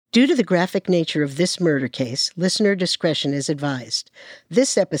Due to the graphic nature of this murder case, listener discretion is advised.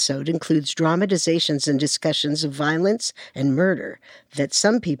 This episode includes dramatizations and discussions of violence and murder that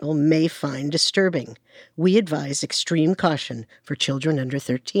some people may find disturbing. We advise extreme caution for children under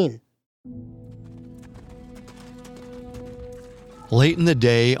 13. Late in the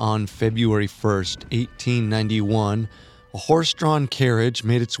day on February 1st, 1891, a horse-drawn carriage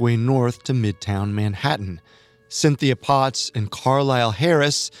made its way north to Midtown Manhattan. Cynthia Potts and Carlisle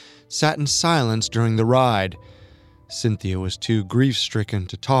Harris sat in silence during the ride. Cynthia was too grief-stricken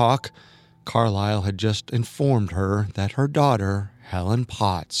to talk. Carlisle had just informed her that her daughter, Helen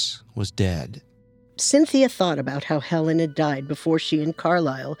Potts, was dead. Cynthia thought about how Helen had died before she and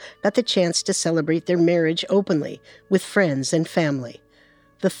Carlisle got the chance to celebrate their marriage openly with friends and family.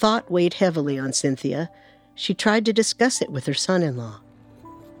 The thought weighed heavily on Cynthia. She tried to discuss it with her son-in-law.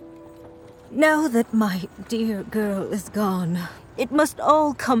 Now that my dear girl is gone, it must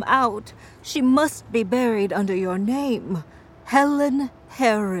all come out. She must be buried under your name, Helen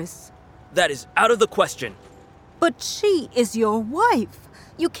Harris. That is out of the question. But she is your wife.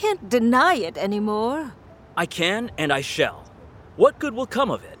 You can't deny it anymore. I can and I shall. What good will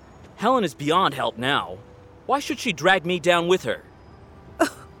come of it? Helen is beyond help now. Why should she drag me down with her?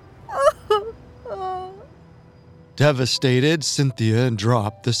 Devastated, Cynthia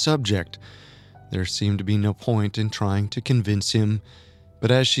dropped the subject. There seemed to be no point in trying to convince him, but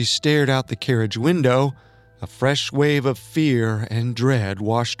as she stared out the carriage window, a fresh wave of fear and dread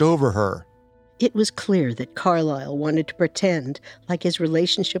washed over her. It was clear that Carlisle wanted to pretend like his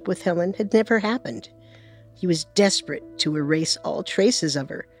relationship with Helen had never happened. He was desperate to erase all traces of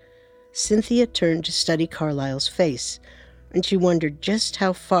her. Cynthia turned to study Carlisle's face, and she wondered just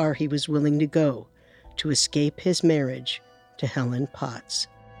how far he was willing to go to escape his marriage to Helen Potts.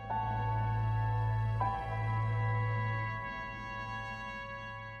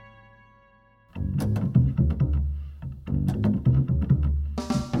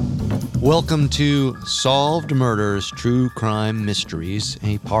 Welcome to Solved Murders, True Crime Mysteries,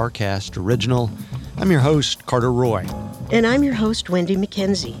 a Parcast original. I'm your host, Carter Roy. And I'm your host, Wendy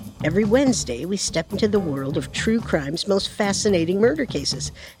McKenzie. Every Wednesday, we step into the world of true crime's most fascinating murder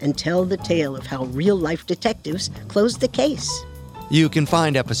cases and tell the tale of how real-life detectives closed the case. You can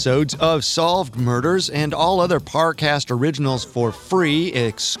find episodes of Solved Murders and all other Parcast originals for free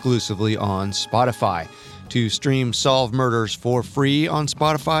exclusively on Spotify. To stream Solved Murders for free on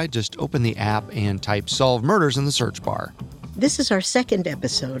Spotify, just open the app and type Solved Murders in the search bar. This is our second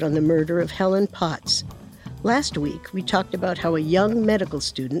episode on the murder of Helen Potts. Last week, we talked about how a young medical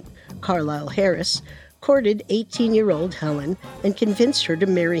student, Carlisle Harris, courted 18-year-old Helen and convinced her to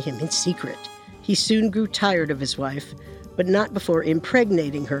marry him in secret. He soon grew tired of his wife, but not before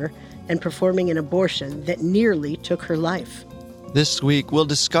impregnating her and performing an abortion that nearly took her life. This week, we'll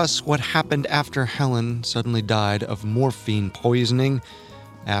discuss what happened after Helen suddenly died of morphine poisoning.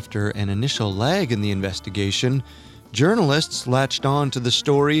 After an initial lag in the investigation, journalists latched on to the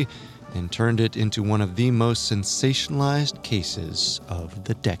story and turned it into one of the most sensationalized cases of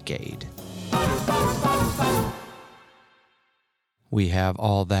the decade. We have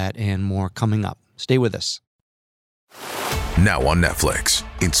all that and more coming up. Stay with us. Now on Netflix,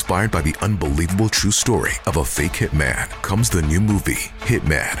 inspired by the unbelievable true story of a fake hitman, comes the new movie,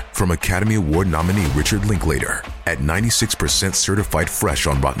 Hitman, from Academy Award nominee Richard Linklater. At 96% certified fresh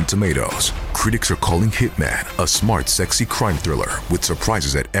on Rotten Tomatoes, critics are calling Hitman a smart, sexy crime thriller with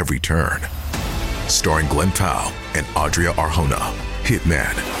surprises at every turn. Starring Glenn Powell and Adria Arjona,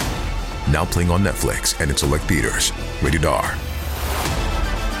 Hitman. Now playing on Netflix and in select theaters. Rated R.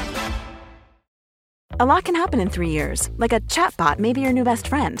 A lot can happen in 3 years, like a chatbot may be your new best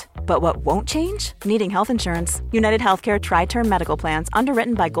friend. But what won't change? Needing health insurance. United Healthcare Tri-Term Medical Plans,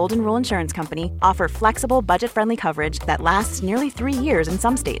 underwritten by Golden Rule Insurance Company, offer flexible, budget-friendly coverage that lasts nearly 3 years in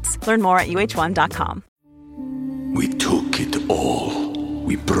some states. Learn more at uh1.com. We took it all.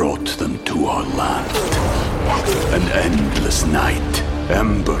 We brought them to our land. An endless night,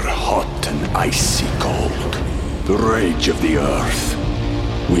 ember hot and icy cold. The rage of the earth.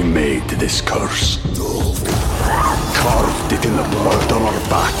 We made this curse. Carved it in the blood on our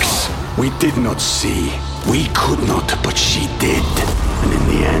backs. We did not see. We could not, but she did. And in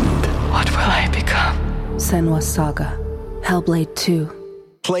the end... What will I become? Senua's Saga. Hellblade 2.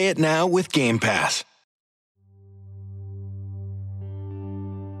 Play it now with Game Pass.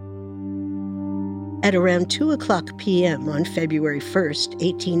 At around 2:00 p.m. on February 1st,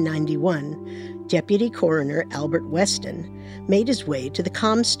 1891, Deputy Coroner Albert Weston made his way to the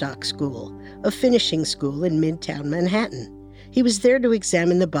Comstock School, a finishing school in Midtown Manhattan. He was there to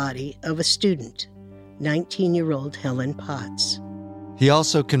examine the body of a student, 19-year-old Helen Potts. He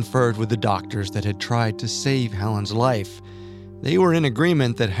also conferred with the doctors that had tried to save Helen's life. They were in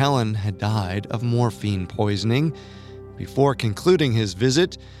agreement that Helen had died of morphine poisoning. Before concluding his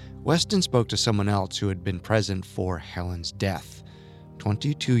visit, Weston spoke to someone else who had been present for Helen's death,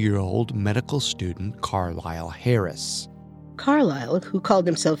 22-year-old medical student Carlisle Harris. Carlisle, who called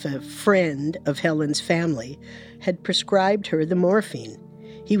himself a friend of Helen's family, had prescribed her the morphine.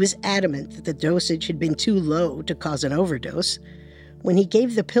 He was adamant that the dosage had been too low to cause an overdose. When he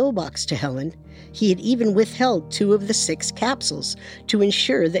gave the pill box to Helen, he had even withheld 2 of the 6 capsules to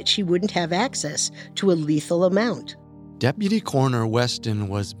ensure that she wouldn't have access to a lethal amount. Deputy Coroner Weston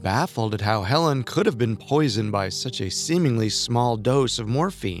was baffled at how Helen could have been poisoned by such a seemingly small dose of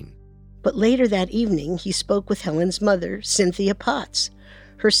morphine. But later that evening, he spoke with Helen's mother, Cynthia Potts.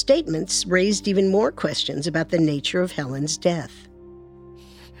 Her statements raised even more questions about the nature of Helen's death.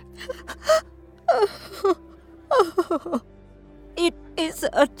 It is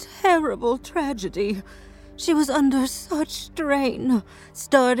a terrible tragedy. She was under such strain,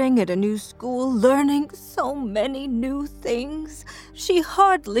 starting at a new school, learning so many new things. She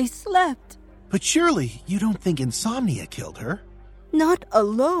hardly slept. But surely you don't think insomnia killed her? Not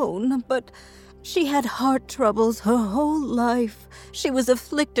alone, but she had heart troubles her whole life. She was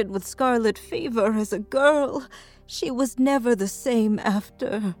afflicted with scarlet fever as a girl. She was never the same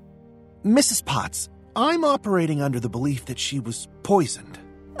after. Mrs. Potts, I'm operating under the belief that she was poisoned.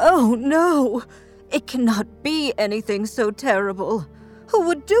 Oh, no. It cannot be anything so terrible. Who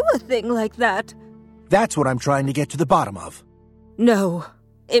would do a thing like that? That's what I'm trying to get to the bottom of. No,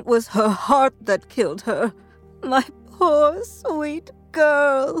 it was her heart that killed her. My poor, sweet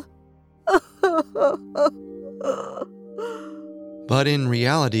girl. But in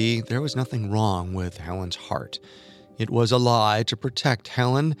reality, there was nothing wrong with Helen's heart. It was a lie to protect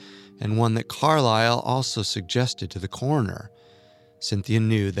Helen, and one that Carlisle also suggested to the coroner. Cynthia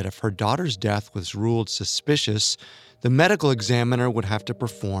knew that if her daughter's death was ruled suspicious, the medical examiner would have to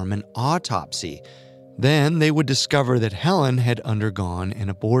perform an autopsy. Then they would discover that Helen had undergone an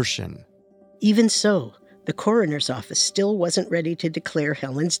abortion. Even so, the coroner's office still wasn't ready to declare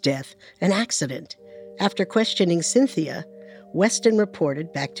Helen's death an accident. After questioning Cynthia, Weston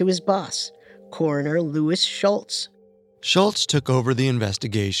reported back to his boss, Coroner Louis Schultz. Schultz took over the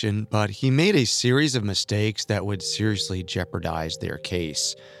investigation, but he made a series of mistakes that would seriously jeopardize their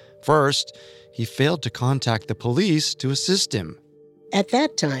case. First, he failed to contact the police to assist him. At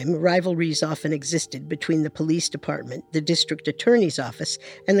that time, rivalries often existed between the police department, the district attorney's office,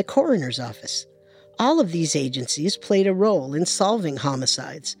 and the coroner's office. All of these agencies played a role in solving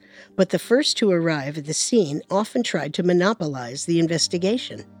homicides, but the first to arrive at the scene often tried to monopolize the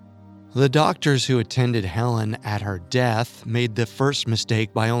investigation. The doctors who attended Helen at her death made the first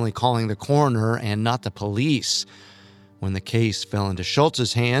mistake by only calling the coroner and not the police. When the case fell into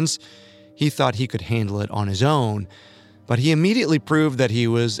Schultz's hands, he thought he could handle it on his own, but he immediately proved that he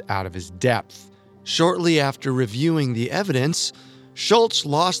was out of his depth. Shortly after reviewing the evidence, Schultz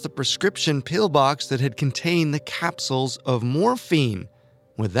lost the prescription pill box that had contained the capsules of morphine.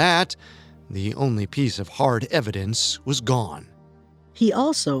 With that, the only piece of hard evidence was gone. He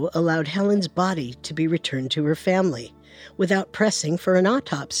also allowed Helen's body to be returned to her family without pressing for an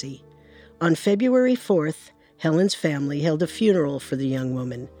autopsy. On February 4th, Helen's family held a funeral for the young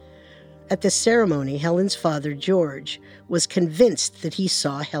woman. At the ceremony, Helen's father, George, was convinced that he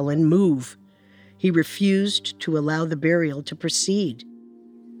saw Helen move. He refused to allow the burial to proceed.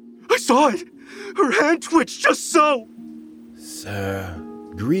 I saw it! Her hand twitched just so! Sir,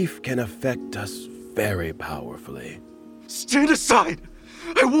 grief can affect us very powerfully. Stand aside!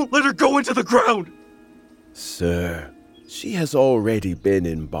 I won't let her go into the ground! Sir, she has already been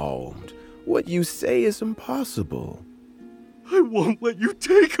embalmed. What you say is impossible. I won't let you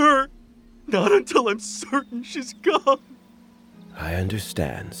take her! Not until I'm certain she's gone. I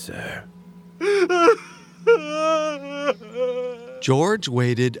understand, sir. George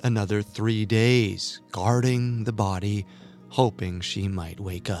waited another 3 days, guarding the body, hoping she might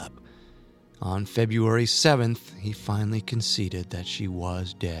wake up. On February 7th, he finally conceded that she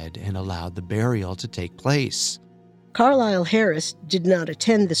was dead and allowed the burial to take place. Carlisle Harris did not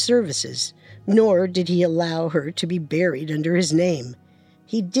attend the services, nor did he allow her to be buried under his name.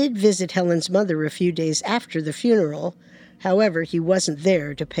 He did visit Helen's mother a few days after the funeral. However, he wasn't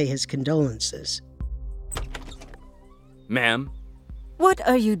there to pay his condolences. Ma'am? What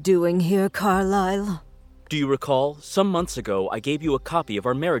are you doing here, Carlisle? Do you recall, some months ago I gave you a copy of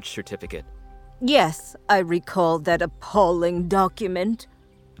our marriage certificate? Yes, I recall that appalling document.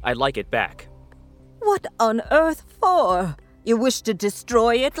 I'd like it back. What on earth for? You wish to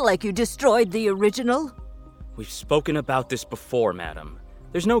destroy it like you destroyed the original? We've spoken about this before, madam.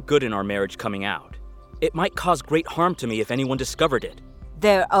 There's no good in our marriage coming out. It might cause great harm to me if anyone discovered it.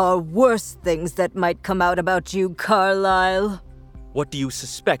 There are worse things that might come out about you, Carlyle. What do you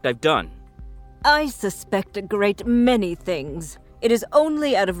suspect I've done? I suspect a great many things. It is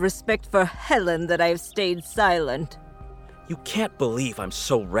only out of respect for Helen that I have stayed silent. You can't believe I'm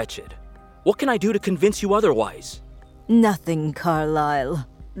so wretched. What can I do to convince you otherwise? Nothing, Carlyle.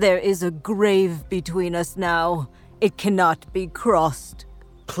 There is a grave between us now. It cannot be crossed.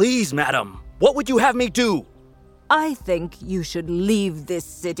 Please, madam, what would you have me do? I think you should leave this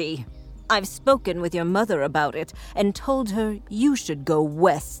city. I've spoken with your mother about it and told her you should go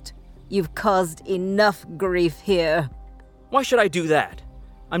west. You've caused enough grief here. Why should I do that?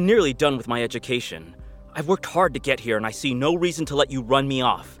 I'm nearly done with my education. I've worked hard to get here and I see no reason to let you run me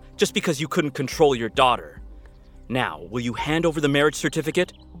off, just because you couldn't control your daughter. Now, will you hand over the marriage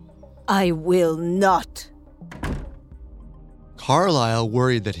certificate? I will not. Carlyle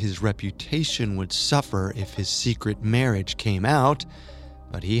worried that his reputation would suffer if his secret marriage came out,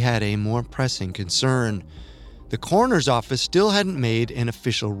 but he had a more pressing concern. The coroner's office still hadn't made an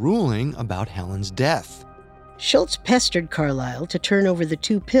official ruling about Helen's death. Schultz pestered Carlyle to turn over the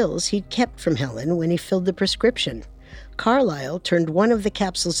 2 pills he'd kept from Helen when he filled the prescription. Carlyle turned one of the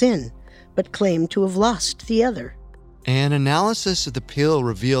capsules in, but claimed to have lost the other. An analysis of the pill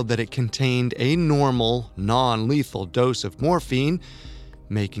revealed that it contained a normal, non-lethal dose of morphine,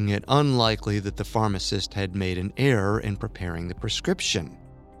 making it unlikely that the pharmacist had made an error in preparing the prescription.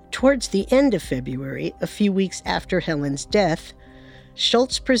 Towards the end of February, a few weeks after Helen's death,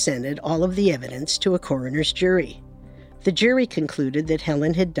 Schultz presented all of the evidence to a coroner's jury. The jury concluded that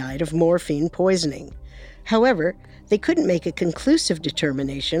Helen had died of morphine poisoning. However, they couldn't make a conclusive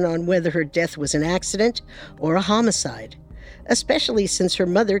determination on whether her death was an accident or a homicide, especially since her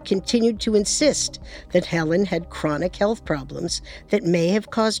mother continued to insist that Helen had chronic health problems that may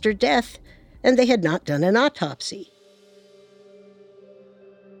have caused her death, and they had not done an autopsy.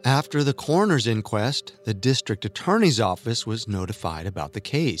 After the coroner's inquest, the district attorney's office was notified about the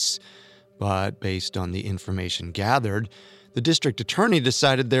case. But based on the information gathered, the district attorney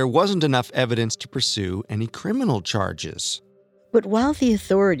decided there wasn't enough evidence to pursue any criminal charges. But while the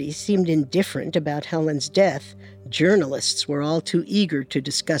authorities seemed indifferent about Helen's death, journalists were all too eager to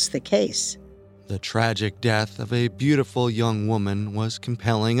discuss the case. The tragic death of a beautiful young woman was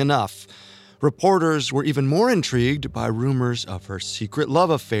compelling enough. Reporters were even more intrigued by rumors of her secret love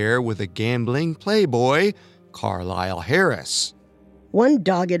affair with a gambling playboy, Carlyle Harris. One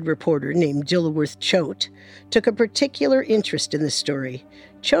dogged reporter named Dilworth Choate took a particular interest in the story.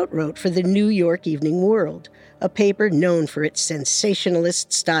 Choate wrote for the New York Evening World, a paper known for its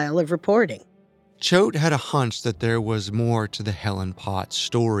sensationalist style of reporting. Choate had a hunch that there was more to the Helen Potts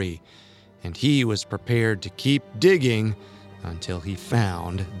story, and he was prepared to keep digging until he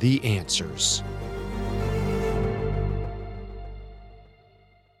found the answers.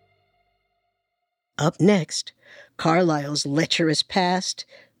 Up next, Carlyle's lecherous past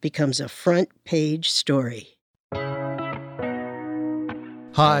becomes a front-page story.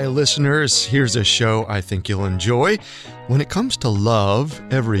 Hi, listeners. Here's a show I think you'll enjoy. When it comes to love,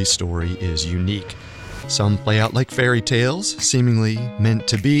 every story is unique. Some play out like fairy tales, seemingly meant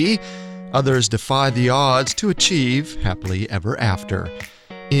to be. Others defy the odds to achieve happily ever after.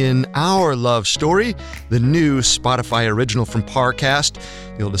 In Our Love Story, the new Spotify original from Parcast,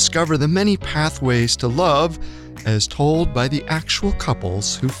 you'll discover the many pathways to love as told by the actual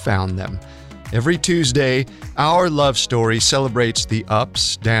couples who found them. Every Tuesday, Our Love Story celebrates the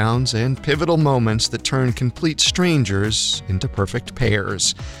ups, downs, and pivotal moments that turn complete strangers into perfect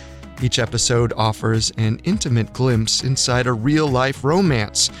pairs. Each episode offers an intimate glimpse inside a real-life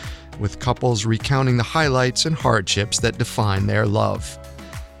romance, with couples recounting the highlights and hardships that define their love.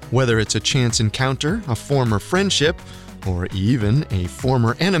 Whether it's a chance encounter, a former friendship, or even a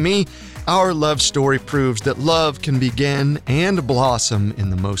former enemy, Our Love Story proves that love can begin and blossom in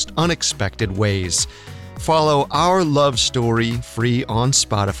the most unexpected ways. Follow Our Love Story free on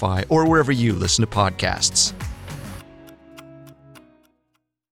Spotify or wherever you listen to podcasts.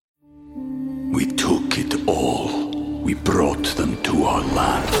 We took it all. We brought them to our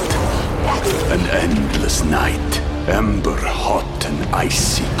land. An endless night, ember hot and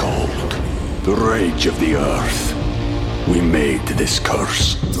icy cold. The rage of the earth. We made this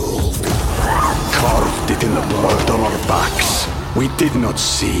curse. Carved it in the blood on our backs. We did not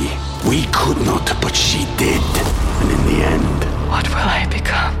see. We could not, but she did. And in the end... What will I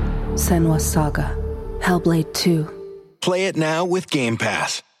become? Senua's Saga. Hellblade 2. Play it now with Game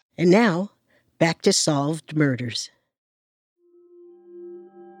Pass. And now, back to solved murders.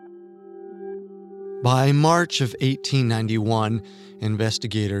 By March of 1891,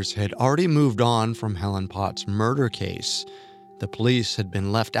 investigators had already moved on from Helen Potts' murder case. The police had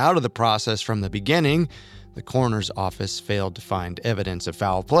been left out of the process from the beginning. The coroner's office failed to find evidence of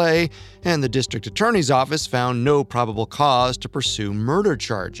foul play, and the district attorney's office found no probable cause to pursue murder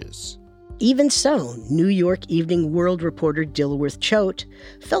charges. Even so, New York Evening World reporter Dilworth Choate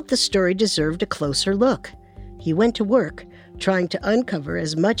felt the story deserved a closer look. He went to work, trying to uncover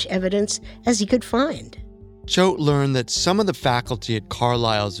as much evidence as he could find. Choate learned that some of the faculty at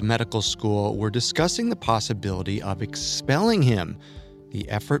Carlisle's medical school were discussing the possibility of expelling him. The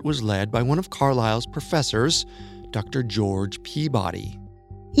effort was led by one of Carlisle's professors, Dr. George Peabody.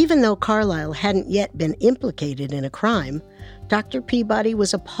 Even though Carlisle hadn't yet been implicated in a crime, Dr. Peabody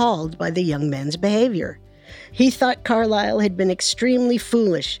was appalled by the young man's behavior. He thought Carlisle had been extremely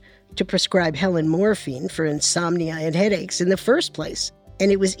foolish to prescribe Helen morphine for insomnia and headaches in the first place,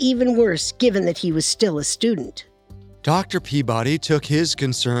 and it was even worse given that he was still a student. Dr. Peabody took his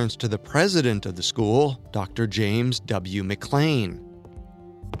concerns to the president of the school, Dr. James W. McLean.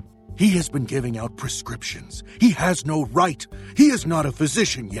 He has been giving out prescriptions. He has no right. He is not a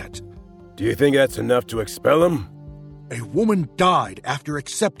physician yet. Do you think that's enough to expel him? A woman died after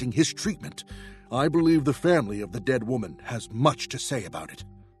accepting his treatment. I believe the family of the dead woman has much to say about it.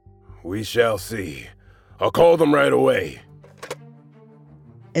 We shall see. I'll call them right away.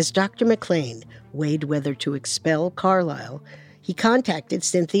 As Dr. McLean weighed whether to expel Carlisle, he contacted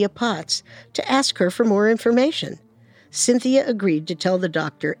Cynthia Potts to ask her for more information. Cynthia agreed to tell the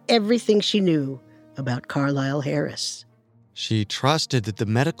doctor everything she knew about Carlisle Harris. She trusted that the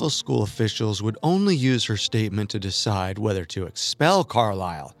medical school officials would only use her statement to decide whether to expel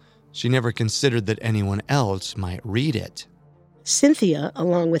Carlisle. She never considered that anyone else might read it. Cynthia,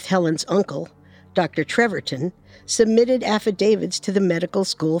 along with Helen's uncle, Dr. Treverton, submitted affidavits to the medical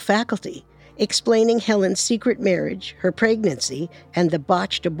school faculty, explaining Helen's secret marriage, her pregnancy, and the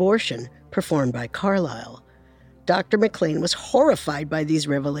botched abortion performed by Carlisle. Dr. McLean was horrified by these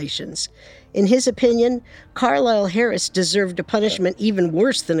revelations. In his opinion, Carlisle Harris deserved a punishment even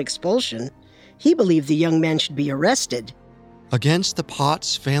worse than expulsion. He believed the young man should be arrested. Against the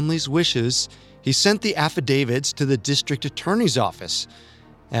Potts family's wishes, he sent the affidavits to the district attorney's office.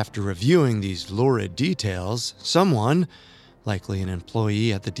 After reviewing these lurid details, someone, likely an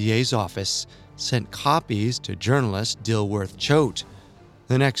employee at the DA's office, sent copies to journalist Dilworth Choate.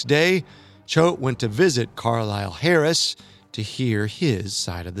 The next day, Choate went to visit Carlisle Harris to hear his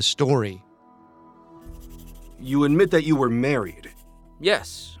side of the story. You admit that you were married?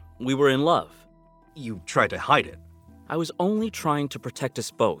 Yes, we were in love. You tried to hide it. I was only trying to protect us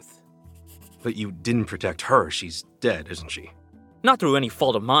both. But you didn't protect her. She's dead, isn't she? Not through any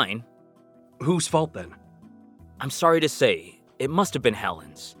fault of mine. Whose fault then? I'm sorry to say, it must have been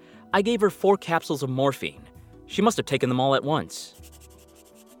Helen's. I gave her 4 capsules of morphine. She must have taken them all at once.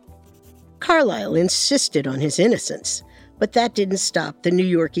 Carlisle insisted on his innocence, but that didn't stop the New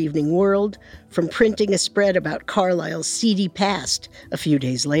York Evening World from printing a spread about Carlisle's seedy past a few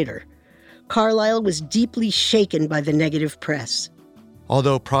days later. Carlisle was deeply shaken by the negative press.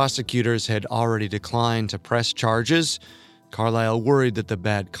 Although prosecutors had already declined to press charges, Carlisle worried that the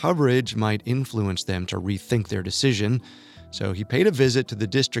bad coverage might influence them to rethink their decision, so he paid a visit to the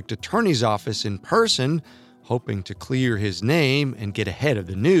district attorney's office in person, hoping to clear his name and get ahead of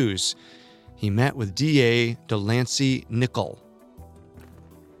the news. He met with DA Delancey Nichol.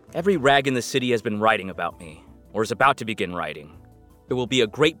 Every rag in the city has been writing about me, or is about to begin writing. It will be a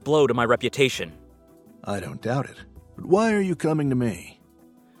great blow to my reputation. I don't doubt it. But why are you coming to me?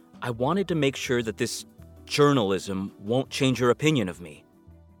 I wanted to make sure that this journalism won't change your opinion of me.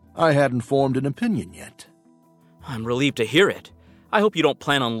 I hadn't formed an opinion yet. I'm relieved to hear it. I hope you don't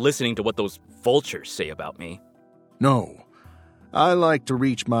plan on listening to what those vultures say about me. No. I like to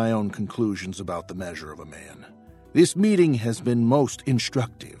reach my own conclusions about the measure of a man. This meeting has been most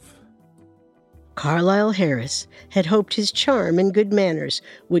instructive. Carlisle Harris had hoped his charm and good manners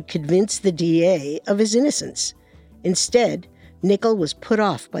would convince the DA of his innocence. Instead, Nichol was put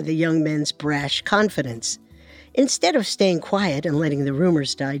off by the young man's brash confidence. Instead of staying quiet and letting the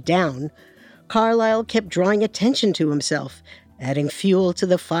rumors die down, Carlisle kept drawing attention to himself, adding fuel to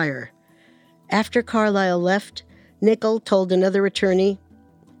the fire. After Carlisle left, Nichol told another attorney,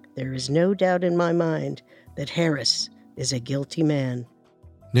 "There is no doubt in my mind that Harris is a guilty man."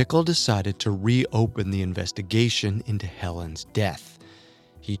 Nichol decided to reopen the investigation into Helen's death.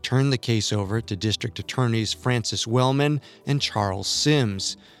 He turned the case over to District Attorneys Francis Wellman and Charles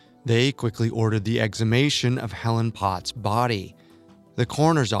Sims. They quickly ordered the exhumation of Helen Potts' body. The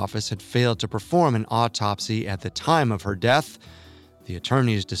coroner's office had failed to perform an autopsy at the time of her death. The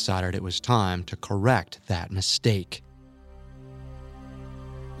attorneys decided it was time to correct that mistake.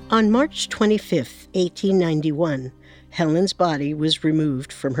 On March 25, 1891, Helen's body was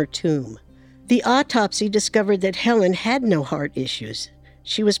removed from her tomb. The autopsy discovered that Helen had no heart issues.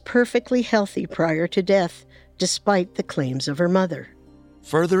 She was perfectly healthy prior to death, despite the claims of her mother.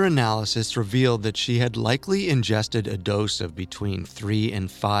 Further analysis revealed that she had likely ingested a dose of between 3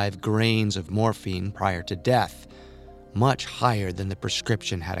 and 5 grains of morphine prior to death, much higher than the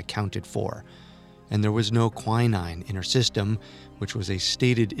prescription had accounted for. And there was no quinine in her system, which was a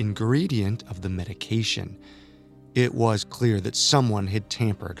stated ingredient of the medication. It was clear that someone had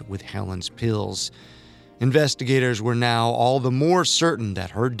tampered with Helen's pills. Investigators were now all the more certain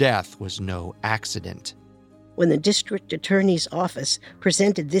that her death was no accident. When the district attorney's office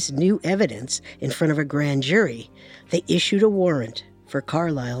presented this new evidence in front of a grand jury, they issued a warrant for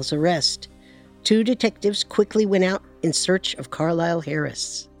Carlisle's arrest. 2 detectives quickly went out in search of Carlisle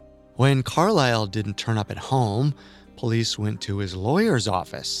Harris. When Carlisle didn't turn up at home, police went to his lawyer's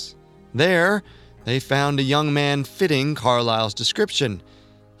office. There, they found a young man fitting Carlisle's description.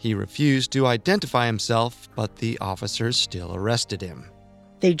 He refused to identify himself, but the officers still arrested him.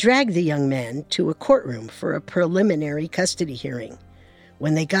 They dragged the young man to a courtroom for a preliminary custody hearing.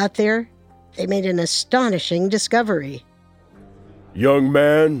 When they got there, they made an astonishing discovery. Young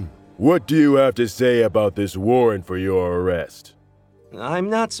man, what do you have to say about this warrant for your arrest? I'm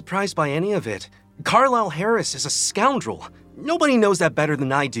not surprised by any of it. Carlisle Harris is a scoundrel. Nobody knows that better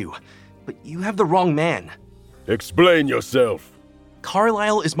than I do. But you have the wrong man. Explain yourself.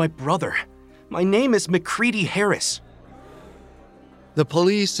 Carlisle is my brother. My name is McCready Harris. The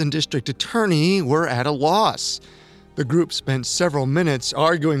police and district attorney were at a loss. The group spent several minutes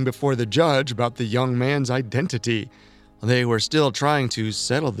arguing before the judge about the young man's identity. They were still trying to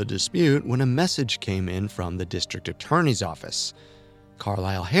settle the dispute when a message came in from the district attorney's office.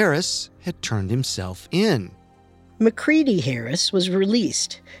 Carlisle Harris had turned himself in. McCready Harris was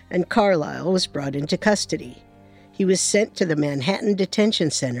released, and Carlisle was brought into custody. He was sent to the Manhattan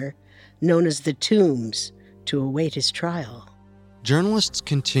Detention Center, known as the Tombs, to await his trial. Journalists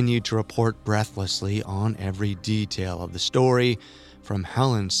continued to report breathlessly on every detail of the story, from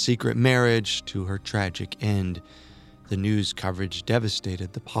Helen's secret marriage to her tragic end. The news coverage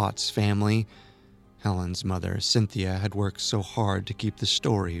devastated the Potts family. Helen's mother, Cynthia, had worked so hard to keep the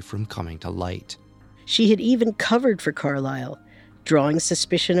story from coming to light. She had even covered for Carlisle, drawing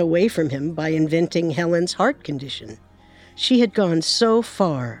suspicion away from him by inventing Helen's heart condition. She had gone so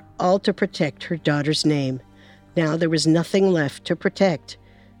far, all to protect her daughter's name. Now there was nothing left to protect,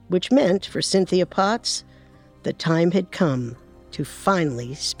 which meant, for Cynthia Potts, the time had come to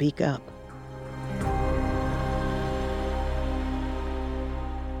finally speak up.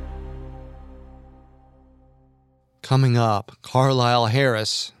 Coming up, Carlisle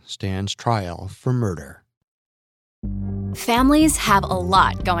Harris stands trial for murder. Families have a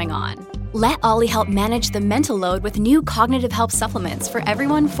lot going on. Let Ollie help manage the mental load with new cognitive help supplements for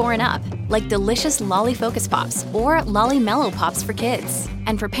everyone 4 and up, like delicious Lolly Focus Pops or Lolly Mellow Pops for kids.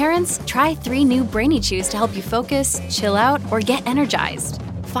 And for parents, try 3 new Brainy Chews to help you focus, chill out, or get energized.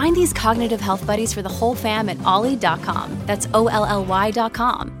 Find these cognitive health buddies for the whole fam at ollie.com. That's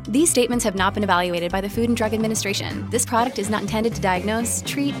OLLY.com. These statements have not been evaluated by the Food and Drug Administration. This product is not intended to diagnose,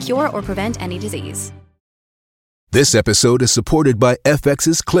 treat, cure, or prevent any disease. This episode is supported by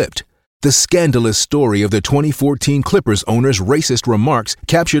FX's Clipped, the scandalous story of the 2014 Clippers owner's racist remarks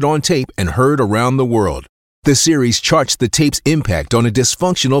captured on tape and heard around the world. The series charts the tape's impact on a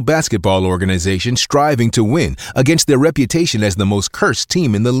dysfunctional basketball organization striving to win against their reputation as the most cursed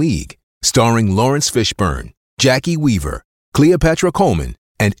team in the league. Starring Lawrence Fishburne, Jackie Weaver, Cleopatra Coleman,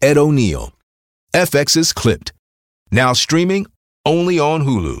 and Ed O'Neill. FX's Clipped. Now streaming only on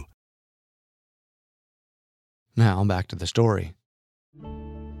Hulu. Now back to the story.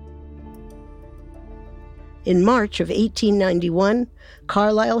 In March of 1891,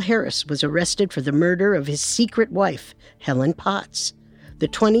 Carlisle Harris was arrested for the murder of his secret wife, Helen Potts. The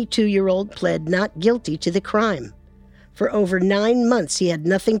 22-year-old pled not guilty to the crime. For over 9 months, he had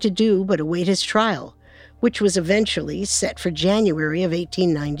nothing to do but await his trial, which was eventually set for January of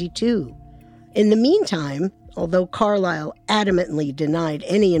 1892. In the meantime, although Carlisle adamantly denied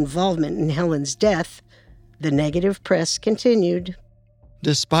any involvement in Helen's death, the negative press continued.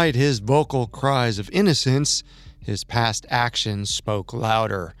 Despite his vocal cries of innocence, his past actions spoke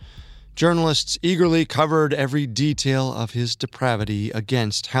louder. Journalists eagerly covered every detail of his depravity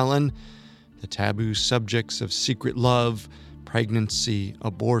against Helen. The taboo subjects of secret love, pregnancy,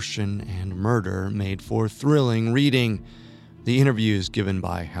 abortion, and murder made for thrilling reading. The interviews given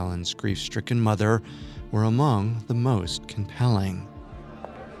by Helen's grief-stricken mother were among the most compelling.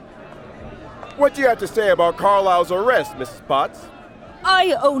 What do you have to say about Carlisle's arrest, Mrs. Potts?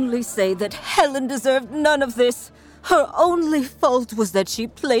 I only say that Helen deserved none of this. Her only fault was that she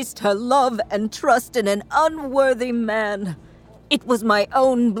placed her love and trust in an unworthy man. It was my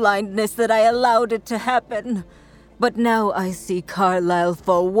own blindness that I allowed it to happen. But now I see Carlisle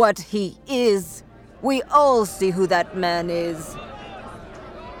for what he is. We all see who that man is.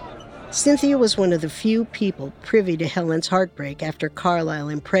 Cynthia was one of the few people privy to Helen's heartbreak after Carlisle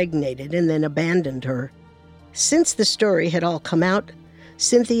impregnated and then abandoned her. Since the story had all come out,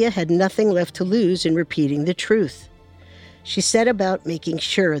 Cynthia had nothing left to lose in repeating the truth. She set about making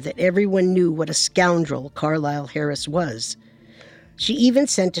sure that everyone knew what a scoundrel Carlisle Harris was. She even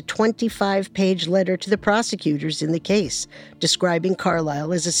sent a 25-page letter to the prosecutors in the case, describing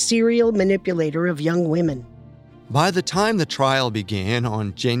Carlisle as a serial manipulator of young women. By the time the trial began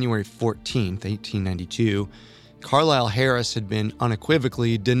on January 14, 1892, Carlisle Harris had been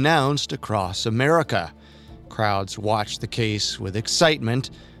unequivocally denounced across America. Crowds watched the case with excitement,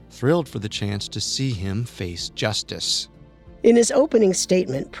 thrilled for the chance to see him face justice. In his opening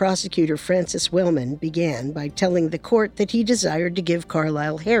statement, prosecutor Francis Wellman began by telling the court that he desired to give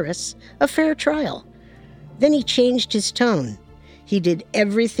Carlisle Harris a fair trial. Then he changed his tone. He did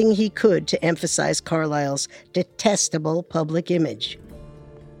everything he could to emphasize Carlisle's detestable public image.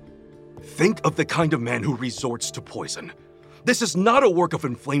 Think of the kind of man who resorts to poison. This is not a work of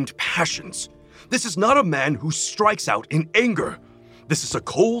inflamed passions. This is not a man who strikes out in anger. This is a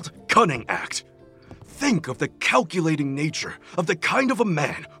cold, cunning act. Think of the calculating nature of the kind of a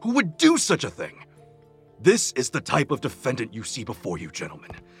man who would do such a thing. This is the type of defendant you see before you,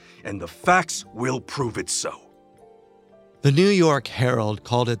 gentlemen, and the facts will prove it so. The New York Herald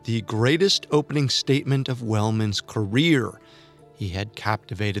called it the greatest opening statement of Wellman's career. He had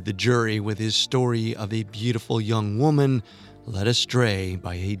captivated the jury with his story of a beautiful young woman led astray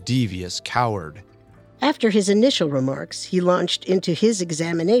by a devious coward. After his initial remarks, he launched into his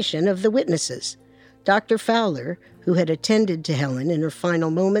examination of the witnesses. Dr. Fowler, who had attended to Helen in her final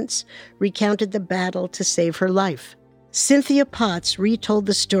moments, recounted the battle to save her life. Cynthia Potts retold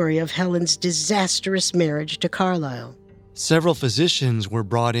the story of Helen's disastrous marriage to Carlisle. Several physicians were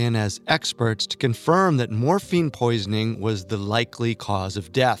brought in as experts to confirm that morphine poisoning was the likely cause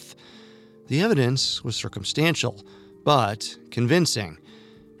of death. The evidence was circumstantial, but convincing.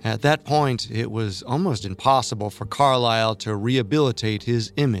 At that point, it was almost impossible for Carlisle to rehabilitate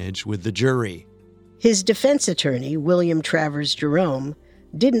his image with the jury. His defense attorney, William Travers Jerome,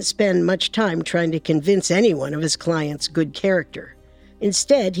 didn't spend much time trying to convince anyone of his client's good character.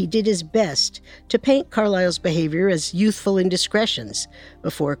 Instead, he did his best to paint Carlisle's behavior as youthful indiscretions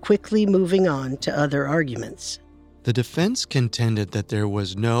before quickly moving on to other arguments. The defense contended that there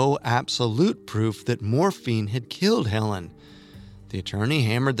was no absolute proof that morphine had killed Helen. The attorney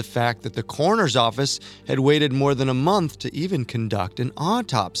hammered the fact that the coroner's office had waited more than a month to even conduct an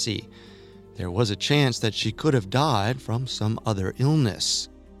autopsy. There was a chance that she could have died from some other illness.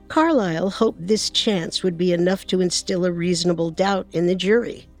 Carlisle hoped this chance would be enough to instill a reasonable doubt in the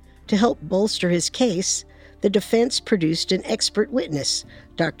jury. To help bolster his case, the defense produced an expert witness,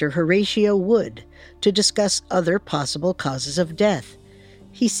 Dr. Horatio Wood, to discuss other possible causes of death.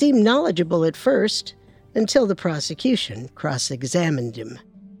 He seemed knowledgeable at first, until the prosecution cross-examined him.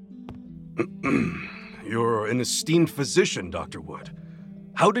 You're an esteemed physician, Dr. Wood.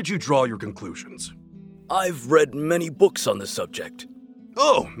 How did you draw your conclusions? I've read many books on the subject.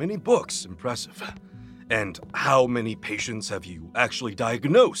 Oh, many books. Impressive. And how many patients have you actually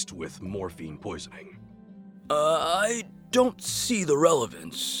diagnosed with morphine poisoning? I don't see the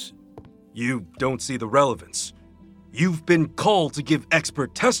relevance. You don't see the relevance? You've been called to give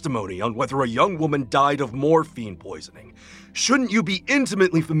expert testimony on whether a young woman died of morphine poisoning. Shouldn't you be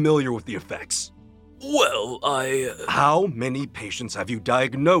intimately familiar with the effects? Well, How many patients have you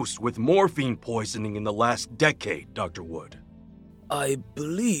diagnosed with morphine poisoning in the last decade, Dr. Wood? I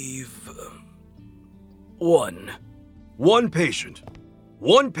believe... one. One patient?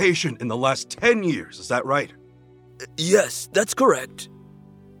 One patient in the last 10 years, is that right? Yes, that's correct.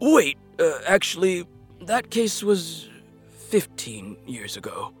 Wait, actually, that case was 15 years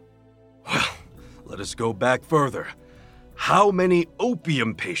ago. Well, let us go back further. How many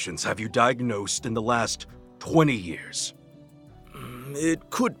opium patients have you diagnosed in the last 20 years? It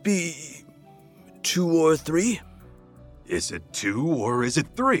could be 2 or 3. Is it 2 or is it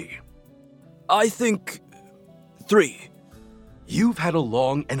 3? I think 3. You've had a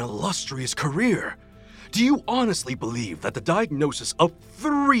long and illustrious career. Do you honestly believe that the diagnosis of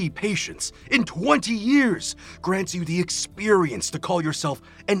 3 patients in 20 years grants you the experience to call yourself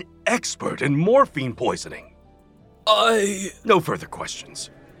an expert in morphine poisoning? No further questions.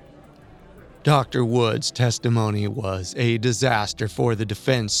 Dr. Wood's testimony was a disaster for the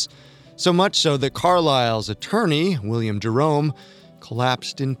defense, so much so that Carlyle's attorney, William Jerome,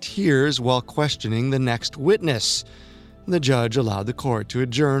 collapsed in tears while questioning the next witness. The judge allowed the court to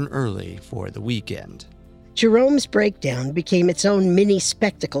adjourn early for the weekend. Jerome's breakdown became its own mini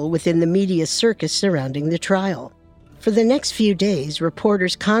spectacle within the media circus surrounding the trial. For the next few days,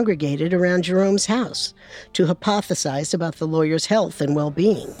 reporters congregated around Jerome's house to hypothesize about the lawyer's health and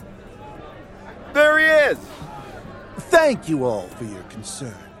well-being. There he is! Thank you all for your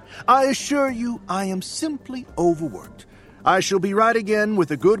concern. I assure you I am simply overworked. I shall be right again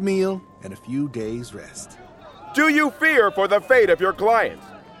with a good meal and a few days' rest. Do you fear for the fate of your client?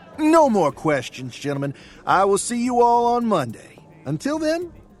 No more questions, gentlemen. I will see you all on Monday. Until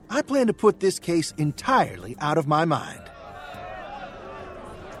then, I plan to put this case entirely out of my mind.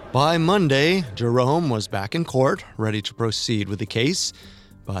 By Monday, Jerome was back in court, ready to proceed with the case,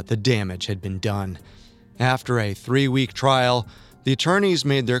 but the damage had been done. After a 3-week trial, the attorneys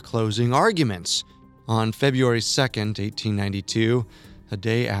made their closing arguments. On February 2nd, 1892, a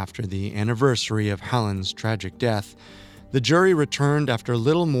day after the anniversary of Helen's tragic death, the jury returned after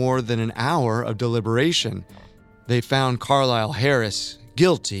little more than an hour of deliberation. They found Carlisle Harris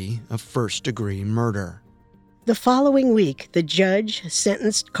guilty of first-degree murder. The following week, the judge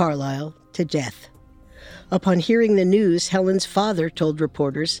sentenced Carlisle to death. Upon hearing the news, Helen's father told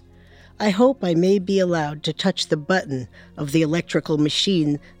reporters, "I hope I may be allowed to touch the button of the electrical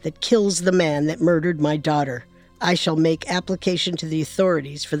machine that kills the man that murdered my daughter. I shall make application to the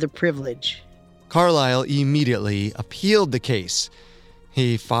authorities for the privilege." Carlisle immediately appealed the case.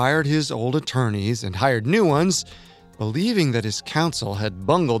 He fired his old attorneys and hired new ones, believing that his counsel had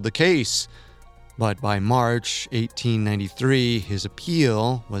bungled the case. But by March 1893, his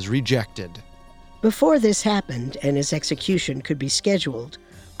appeal was rejected. Before this happened and his execution could be scheduled,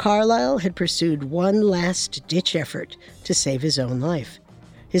 Carlisle had pursued one last-ditch effort to save his own life.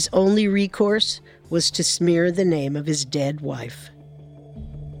 His only recourse was to smear the name of his dead wife.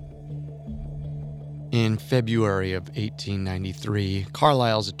 In February of 1893,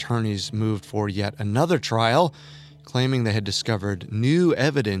 Carlisle's attorneys moved for yet another trial, claiming they had discovered new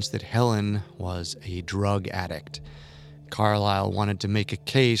evidence that Helen was a drug addict. Carlisle wanted to make a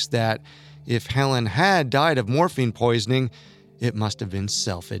case that if Helen had died of morphine poisoning, it must have been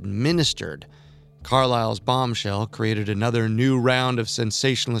self-administered. Carlisle's bombshell created another new round of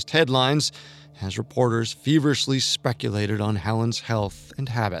sensationalist headlines as reporters feverishly speculated on Helen's health and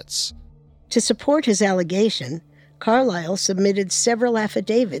habits. To support his allegation, Carlisle submitted several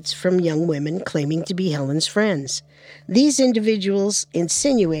affidavits from young women claiming to be Helen's friends. These individuals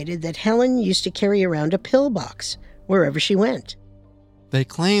insinuated that Helen used to carry around a pill box wherever she went. They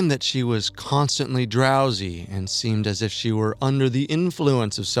claimed that she was constantly drowsy and seemed as if she were under the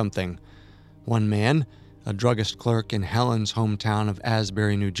influence of something. One man, a druggist clerk in Helen's hometown of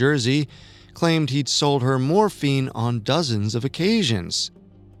Asbury, New Jersey, claimed he'd sold her morphine on dozens of occasions.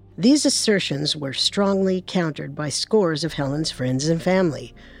 These assertions were strongly countered by scores of Helen's friends and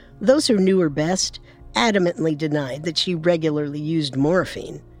family. Those who knew her best adamantly denied that she regularly used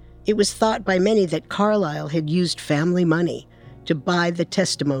morphine. It was thought by many that Carlisle had used family money to buy the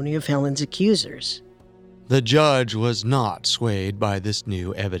testimony of Helen's accusers. The judge was not swayed by this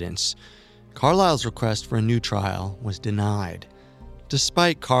new evidence. Carlisle's request for a new trial was denied.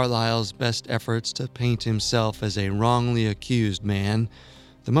 Despite Carlisle's best efforts to paint himself as a wrongly accused man,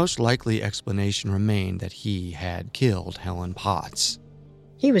 the most likely explanation remained that he had killed Helen Potts.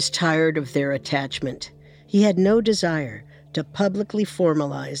 He was tired of their attachment. He had no desire to publicly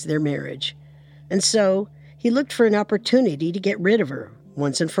formalize their marriage. And so, he looked for an opportunity to get rid of her,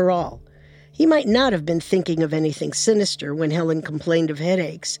 once and for all. He might not have been thinking of anything sinister when Helen complained of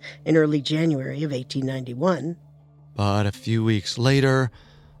headaches in early January of 1891. But a few weeks later,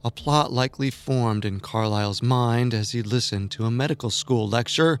 a plot likely formed in Carlisle's mind as he listened to a medical school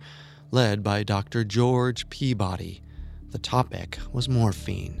lecture led by Dr. George Peabody. The topic was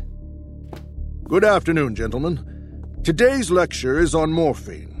morphine. Good afternoon, gentlemen. Today's lecture is on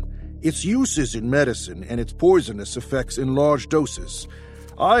morphine, its uses in medicine, and its poisonous effects in large doses.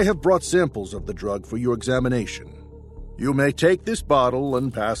 I have brought samples of the drug for your examination. You may take this bottle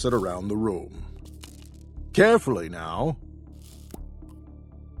and pass it around the room. Carefully now.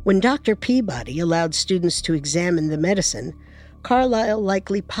 When Dr. Peabody allowed students to examine the medicine, Carlisle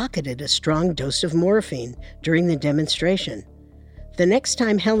likely pocketed a strong dose of morphine during the demonstration. The next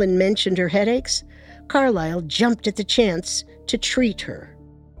time Helen mentioned her headaches, Carlisle jumped at the chance to treat her.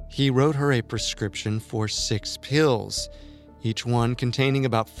 He wrote her a prescription for 6 pills, each one containing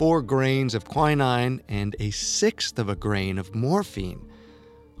about 4 grains of quinine and 1/6 of a grain of morphine.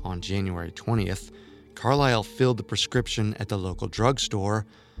 On January 20th, Carlisle filled the prescription at the local drugstore,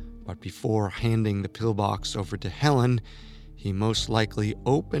 but before handing the pillbox over to Helen, he most likely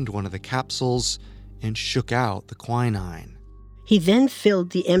opened one of the capsules and shook out the quinine. He then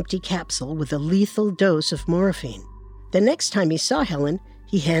filled the empty capsule with a lethal dose of morphine. The next time he saw Helen,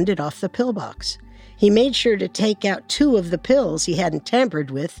 he handed off the pillbox. He made sure to take out 2 of the pills he hadn't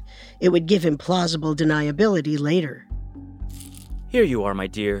tampered with. It would give him plausible deniability later. Here you are, my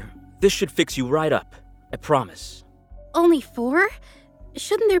dear. This should fix you right up. I promise. Only 4?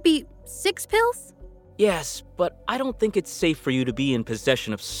 Shouldn't there be 6 pills? Yes, but I don't think it's safe for you to be in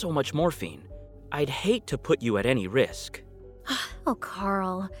possession of so much morphine. I'd hate to put you at any risk. Oh,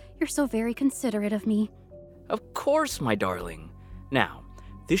 Carl, you're so very considerate of me. Of course, my darling. Now,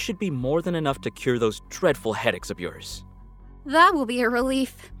 this should be more than enough to cure those dreadful headaches of yours. That will be a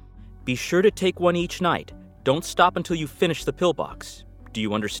relief. Be sure to take one each night. Don't stop until you finish the pillbox. Do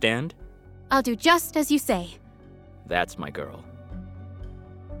you understand? I'll do just as you say. That's my girl.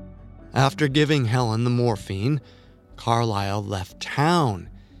 After giving Helen the morphine, Carlisle left town.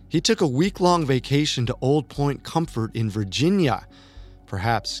 He took a week-long vacation to Old Point Comfort in Virginia.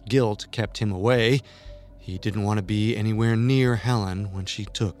 Perhaps guilt kept him away. He didn't want to be anywhere near Helen when she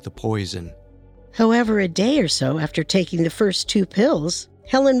took the poison. However, a day or so after taking the first 2 pills,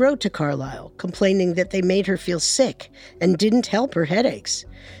 Helen wrote to Carlisle, complaining that they made her feel sick and didn't help her headaches.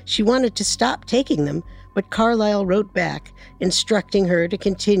 She wanted to stop taking them, but Carlisle wrote back, instructing her to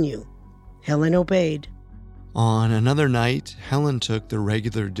continue. Helen obeyed. On another night, Helen took the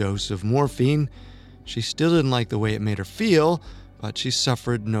regular dose of morphine. She still didn't like the way it made her feel, but she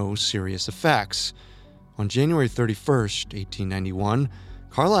suffered no serious effects. On January 31st, 1891,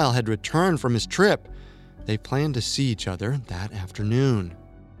 Carlisle had returned from his trip. They planned to see each other that afternoon.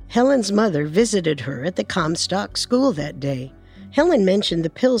 Helen's mother visited her at the Comstock school that day. Helen mentioned the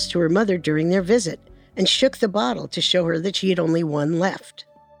pills to her mother during their visit and shook the bottle to show her that she had only 1 left.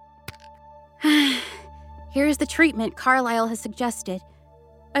 Here's the treatment Carlisle has suggested.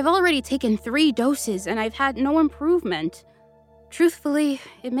 I've already taken 3 doses and I've had no improvement. Truthfully,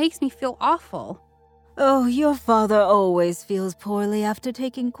 it makes me feel awful. Oh, your father always feels poorly after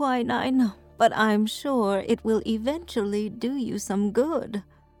taking quinine, but I'm sure it will eventually do you some good.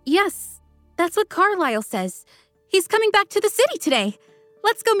 Yes, that's what Carlisle says. He's coming back to the city today.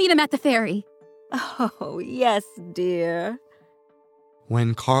 Let's go meet him at the ferry. Oh, yes, dear.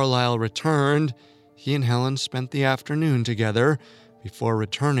 When Carlisle returned, he and Helen spent the afternoon together before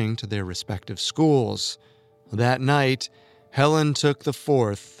returning to their respective schools. That night, Helen took the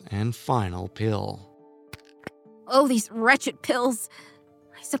 4th and final pill. Oh, these wretched pills.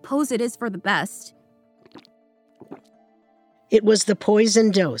 I suppose it is for the best. It was the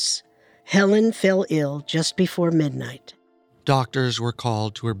poison dose. Helen fell ill just before midnight. Doctors were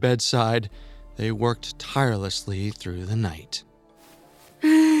called to her bedside. They worked tirelessly through the night.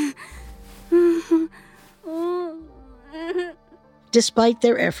 Despite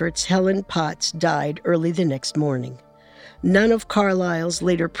their efforts, Helen Potts died early the next morning. None of Carlisle's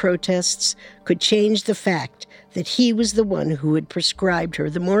later protests could change the fact that he was the one who had prescribed her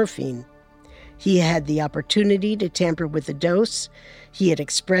the morphine. He had the opportunity to tamper with the dose. He had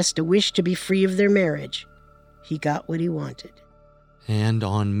expressed a wish to be free of their marriage. He got what he wanted. And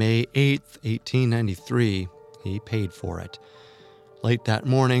on May 8th, 1893, he paid for it. Late that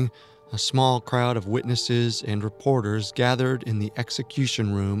morning, a small crowd of witnesses and reporters gathered in the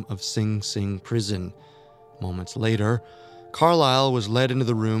execution room of Sing Sing prison. Moments later, Carlisle was led into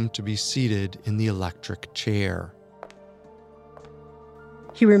the room to be seated in the electric chair.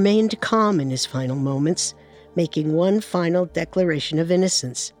 He remained calm in his final moments, making one final declaration of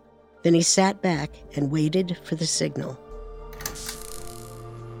innocence. Then he sat back and waited for the signal.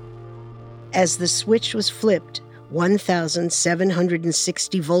 As the switch was flipped,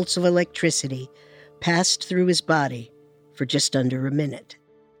 1,760 volts of electricity passed through his body for just under a minute.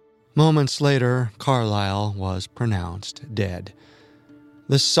 Moments later, Carlisle was pronounced dead.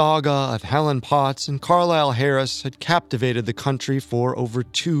 The saga of Helen Potts and Carlisle Harris had captivated the country for over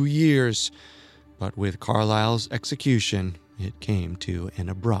 2 years, but with Carlisle's execution, it came to an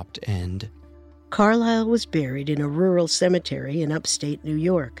abrupt end. Carlisle was buried in a rural cemetery in upstate New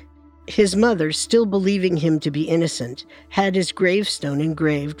York. His mother, still believing him to be innocent, had his gravestone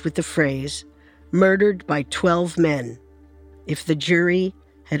engraved with the phrase, "Murdered by 12 men. If the jury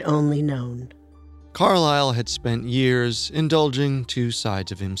had only known." Carlisle had spent years indulging 2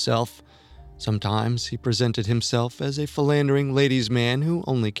 sides of himself. Sometimes he presented himself as a philandering ladies' man who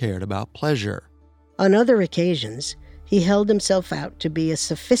only cared about pleasure. On other occasions, he held himself out to be a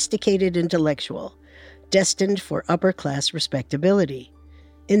sophisticated intellectual, destined for upper-class respectability.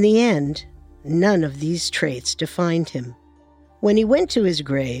 In the end, none of these traits defined him. When he went to his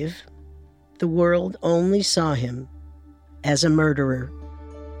grave, the world only saw him as a murderer.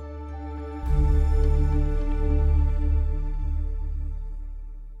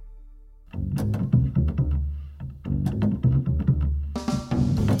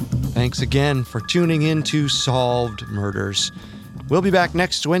 Thanks again for tuning in to Solved Murders. We'll be back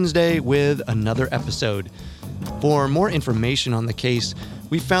next Wednesday with another episode. For more information on the case,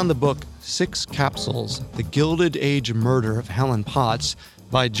 we found the book 6 Capsules, The Gilded Age Murder of Helen Potts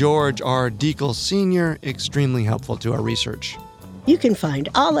by George R. Deacle Sr. extremely helpful to our research. You can find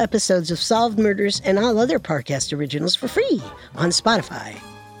all episodes of Solved Murders and all other Parcast originals for free on Spotify.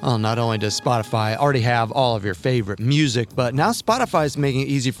 Well, not only does Spotify already have all of your favorite music, but now Spotify is making it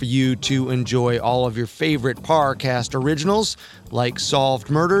easy for you to enjoy all of your favorite Parcast originals, like Solved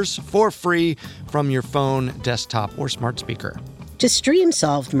Murders, for free from your phone, desktop, or smart speaker. To stream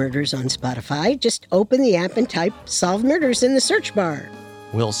Solved Murders on Spotify, just open the app and type Solved Murders in the search bar.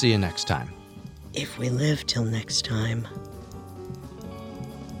 We'll see you next time. If we live till next time.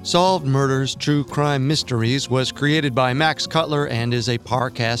 Solved Murders True Crime Mysteries was created by Max Cutler and is a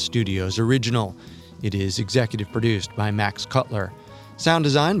Parcast Studios original. It is executive produced by Max Cutler. Sound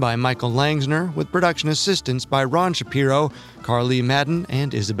design by Michael Langsner, with production assistance by Ron Shapiro, Carly Madden,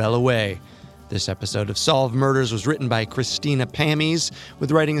 and Isabella Way. This episode of Solved Murders was written by Christina Pammies,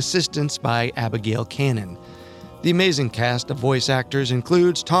 with writing assistance by Abigail Cannon. The amazing cast of voice actors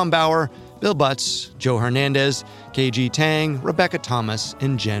includes Tom Bauer, Bill Butts, Joe Hernandez, KG Tang, Rebecca Thomas,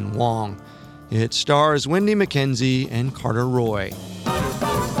 and Jen Wong. It stars Wendy McKenzie and Carter Roy.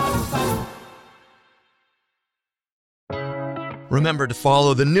 Remember to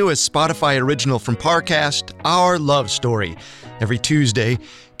follow the newest Spotify original from Parcast, Our Love Story. Every Tuesday,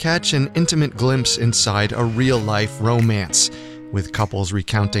 catch an intimate glimpse inside a real-life romance, with couples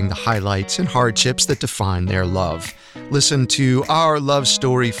recounting the highlights and hardships that define their love. Listen to Our Love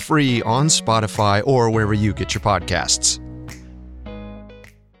Story free on Spotify or wherever you get your podcasts.